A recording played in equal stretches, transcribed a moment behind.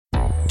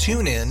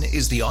TuneIn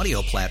is the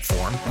audio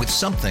platform with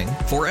something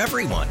for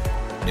everyone.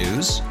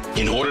 News.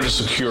 In order to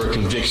secure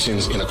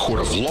convictions in a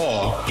court of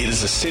law, it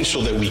is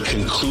essential that we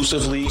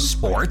conclusively.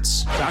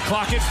 Sports. Shot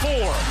clock at 4.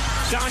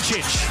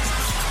 Doncic.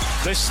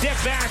 The step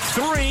back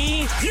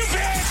 3. You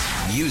bet.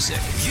 Music.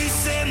 You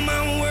set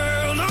my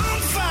world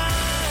on fire.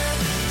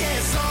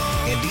 Yes,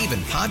 and even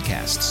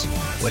podcasts.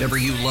 Whatever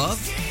you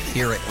love,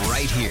 hear it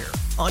right here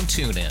on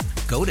TuneIn.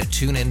 Go to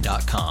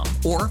TuneIn.com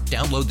or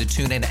download the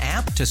TuneIn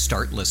app to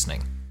start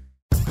listening.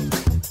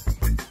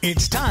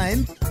 It's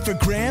time for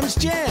Graham's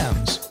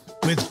Jams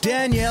with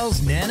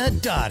Danielle's Nana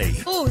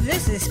Dotty. Oh,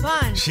 this is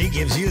fun. She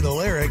gives you the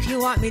lyric.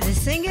 You want me to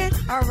sing it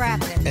or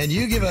rap it? And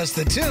you give us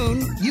the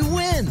tune, you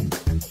win.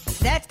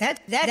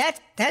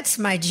 That's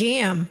my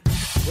jam.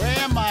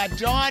 Grandma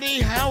Dotty,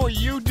 how are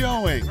you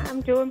doing?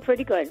 I'm doing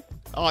pretty good.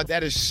 Oh,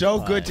 that is so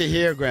good to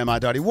hear, Grandma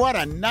Dotty. What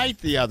a night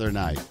the other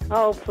night.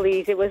 Oh,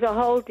 please. It was a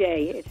whole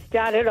day. It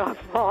started off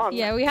wrong.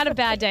 Yeah, we had a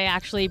bad day,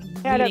 actually,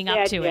 leading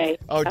up to it.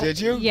 Oh, did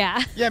you?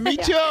 Yeah. Yeah, me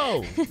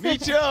too. Me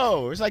too.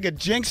 It was like a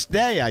jinx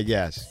day, I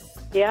guess.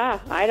 Yeah,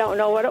 I don't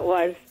know what it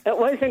was. It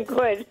wasn't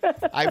good.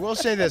 I will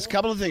say this, a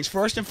couple of things.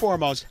 First and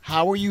foremost,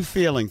 how are you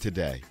feeling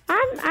today?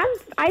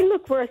 I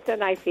look worse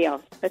than I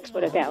feel. Let's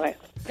put it that way.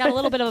 Got a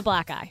little bit of a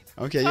black eye.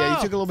 Okay, yeah,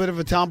 you took a little bit of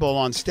a tumble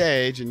on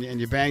stage, and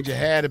you banged your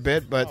head a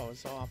bit, but... Oh,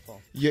 it's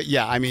awful.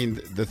 Yeah, I mean,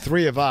 the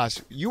three of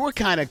us, you were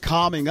kind of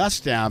calming us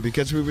down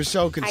because we were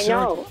so concerned.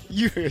 I know.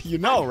 You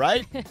know,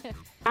 right?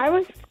 I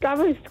was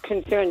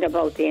concerned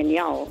about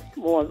Danielle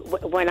more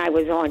when I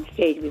was on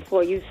stage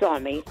before you saw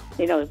me.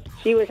 You know,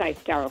 she was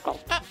hysterical.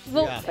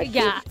 Well,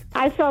 yeah.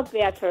 I felt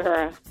bad for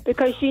her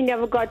because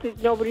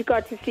nobody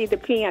got to see the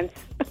pants.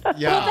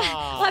 Yeah.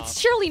 Well, that's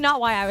surely not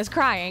why I was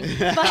crying.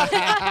 But but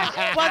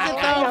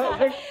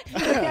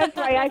that's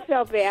why I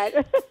felt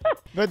bad.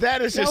 But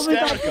that is Nobody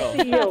got to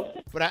hysterical. see you.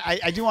 But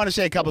I do want to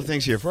say a couple of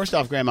things here. First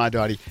off, Grandma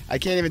Dotty, I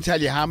can't even tell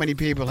you how many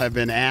people have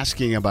been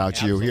asking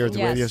about you here at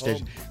the radio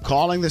station,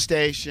 calling the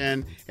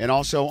station, and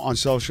also on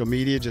social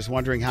media, just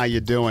wondering how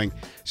you're doing.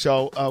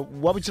 So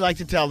what would you like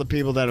to tell the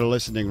people that are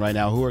listening right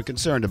now who are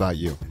concerned about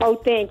you? Oh,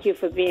 thank you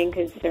for being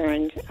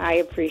concerned. I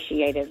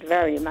appreciate it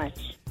very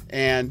much.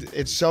 And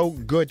it's so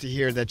good to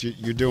hear that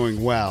you're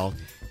doing well.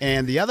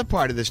 And the other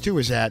part of this, too,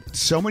 is that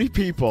so many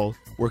people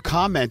were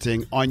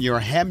commenting on your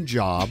hem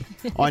job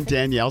on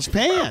Danielle's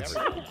pants.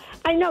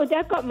 I know,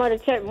 that got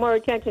more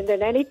attention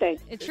than anything.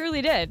 it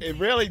truly did. It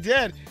really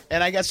did.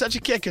 And I got such a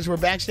kick because we're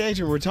backstage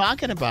and we're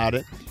talking about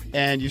it.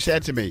 And you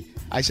said to me,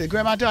 I said,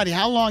 Grandma Dotty,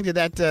 how long did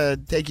that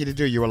take you to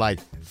do? You were like,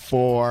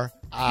 4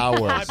 hours.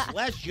 God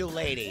bless you,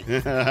 lady.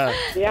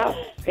 Yeah,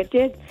 it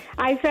did.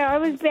 I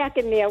was back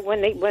in there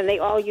when they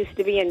all used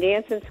to be in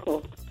dancing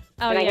school.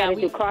 Oh, and I yeah. had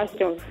to do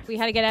costumes. We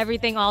had to get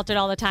everything altered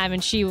all the time.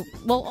 And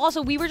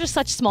also, we were just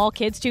such small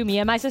kids, too, me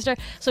and my sister.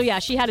 So, yeah,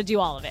 she had to do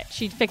all of it.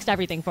 She fixed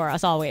everything for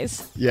us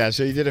always. Yeah,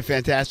 so you did a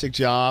fantastic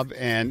job.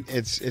 And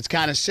it's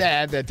kind of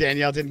sad that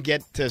Danielle didn't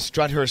get to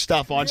strut her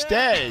stuff on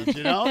stage,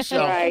 you know? So,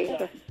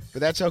 Right. But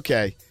that's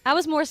okay. I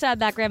was more sad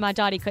that Grandma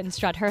Dotty couldn't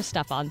strut her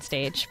stuff on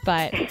stage,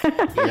 but...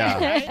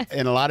 Yeah,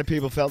 and a lot of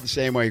people felt the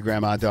same way,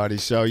 Grandma Dotty.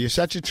 So you're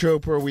such a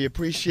trooper. We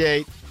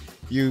appreciate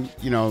you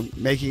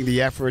making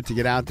the effort to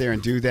get out there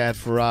and do that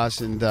for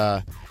us. And,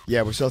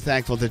 yeah, we're so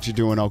thankful that you're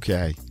doing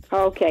okay.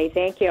 Okay,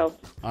 thank you.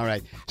 All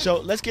right. So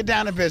let's get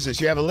down to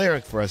business. You have a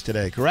lyric for us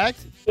today,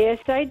 correct? Yes,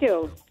 I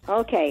do.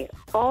 Okay.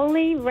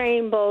 Only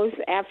rainbows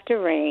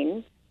after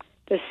rain,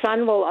 the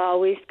sun will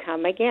always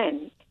come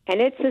again. And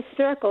it's a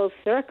circle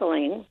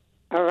circling,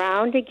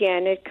 around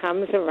again, it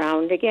comes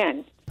around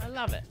again. I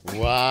love it.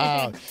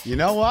 Wow. You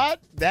know what?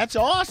 That's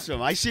awesome.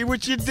 I see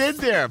what you did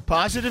there.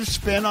 Positive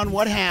spin on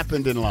what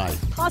happened in life.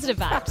 Positive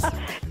vibes.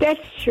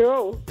 That's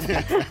true.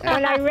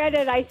 When I read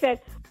it, I said,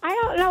 I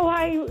don't know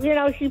why,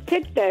 she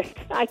picked this.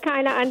 I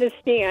kind of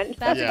understand.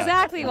 That's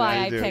exactly why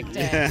I do. picked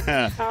it.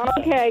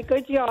 Okay,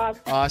 good job.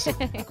 Awesome.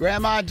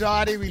 Grandma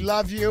Dotty, we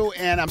love you,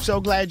 and I'm so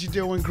glad you're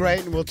doing great,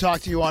 and we'll talk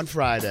to you on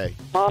Friday.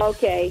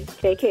 Okay,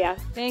 take care.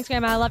 Thanks,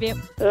 Grandma. I love you.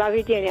 Love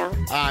you, Danielle.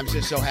 I'm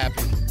just so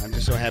happy. I'm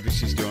just so happy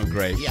she's doing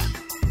great. Yeah.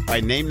 All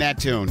right, name that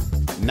tune.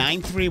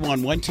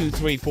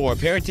 931-1234. A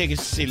pair of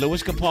tickets to see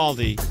Louis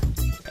Capaldi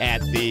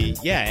at the,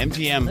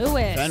 MGM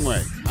Louis.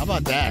 Fenway. How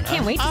about that?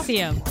 Can't wait to see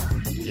him.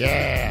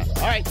 Yeah.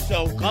 All right,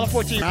 so caller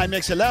 14. Hi,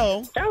 Mix.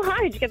 Hello. Oh,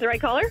 hi. Did you get the right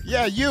caller?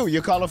 Yeah,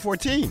 you're caller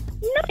 14.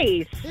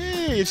 Nice.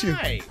 Hey, it's you.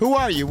 Hi. Who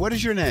are you? What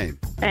is your name?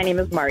 My name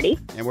is Marty.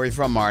 And where are you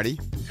from, Marty?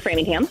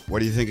 Framingham. What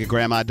do you think of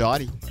Grandma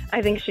Dotty?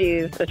 I think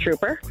she's a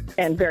trooper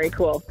and very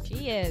cool.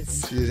 She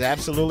is. She's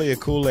absolutely a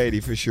cool lady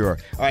for sure.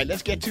 All right,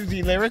 let's get to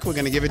the lyric. We're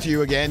going to give it to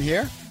you again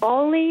here.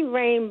 Only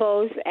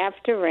rainbows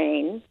after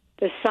rain,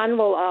 the sun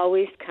will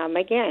always come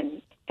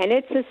again. And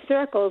it's a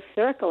circle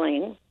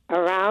circling,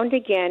 around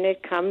again,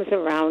 it comes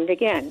around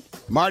again.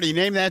 Marty,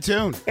 name that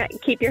tune.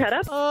 Keep your head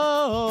up.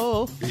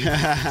 Oh.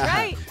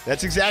 Right.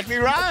 That's exactly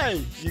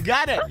right. You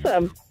got it.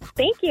 Awesome.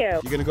 Thank you.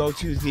 You're going to go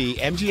to the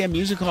MGM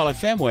Music Hall at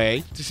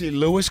Fenway to see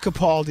Louis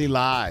Capaldi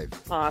live.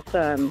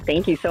 Awesome.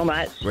 Thank you so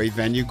much. Great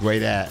venue,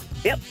 great act.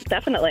 Yep,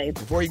 definitely.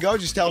 Before you go,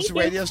 just tell us the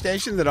radio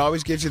station that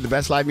always gives you the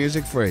best live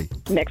music free.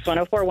 Mix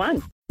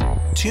 104.1.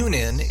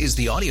 TuneIn is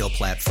the audio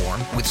platform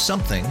with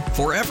something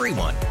for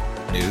everyone.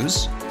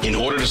 News. In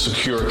order to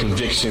secure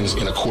convictions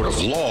in a court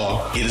of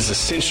law, it is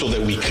essential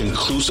that we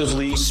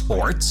conclusively.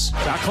 Sports.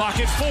 Shot clock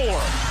at 4.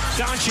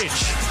 Doncic.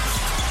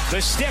 The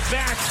step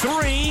back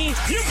 3.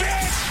 You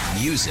bet.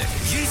 Music.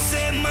 You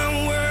set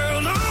my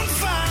world on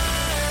fire.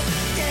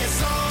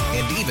 Yes,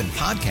 And even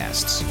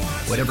podcasts.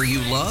 Whatever you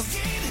love,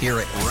 hear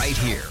it right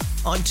here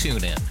on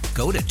TuneIn.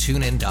 Go to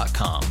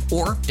TuneIn.com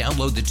or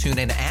download the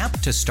TuneIn app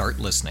to start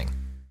listening.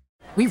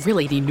 We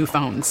really need new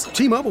phones.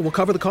 T-Mobile will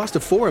cover the cost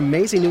of 4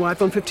 amazing new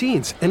iPhone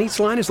 15s, and each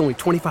line is only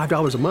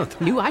 $25 a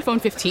month. New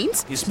iPhone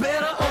 15s? It's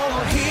better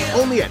over here.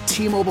 Only at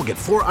T-Mobile, get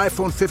 4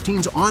 iPhone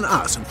 15s on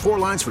us and 4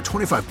 lines for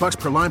 $25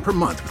 per line per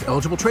month with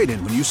eligible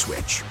trade-in when you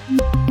switch.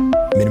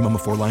 Minimum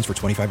of 4 lines for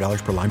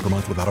 $25 per line per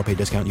month with autopay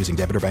discount using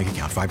debit or bank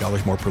account.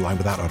 $5 more per line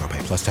without autopay,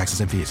 plus taxes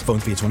and fees. Phone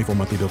fee at 24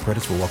 monthly bill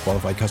credits for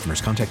well-qualified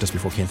customers. Contact us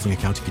before canceling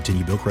account to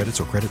continue bill credits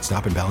or credit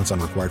stop and balance on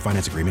required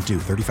finance agreement due.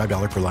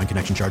 $35 per line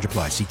connection charge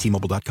applies. See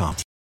T-Mobile.com.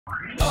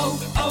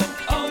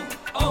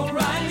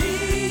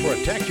 O'Reilly.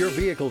 Protect your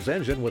vehicle's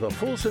engine with a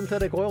full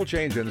synthetic oil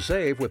change and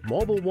save with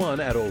Mobile One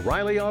at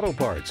O'Reilly Auto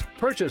Parts.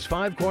 Purchase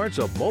 5 quarts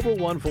of Mobile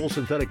One full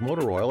synthetic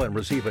motor oil and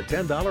receive a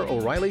 $10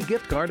 O'Reilly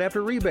gift card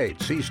after rebate.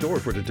 See store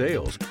for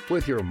details.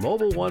 With your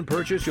Mobile One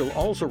purchase, you'll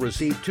also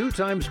receive 2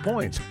 times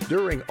points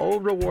during O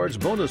Rewards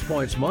Bonus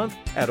Points Month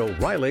at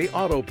O'Reilly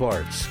Auto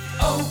Parts.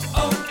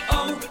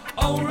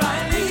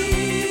 O'Reilly.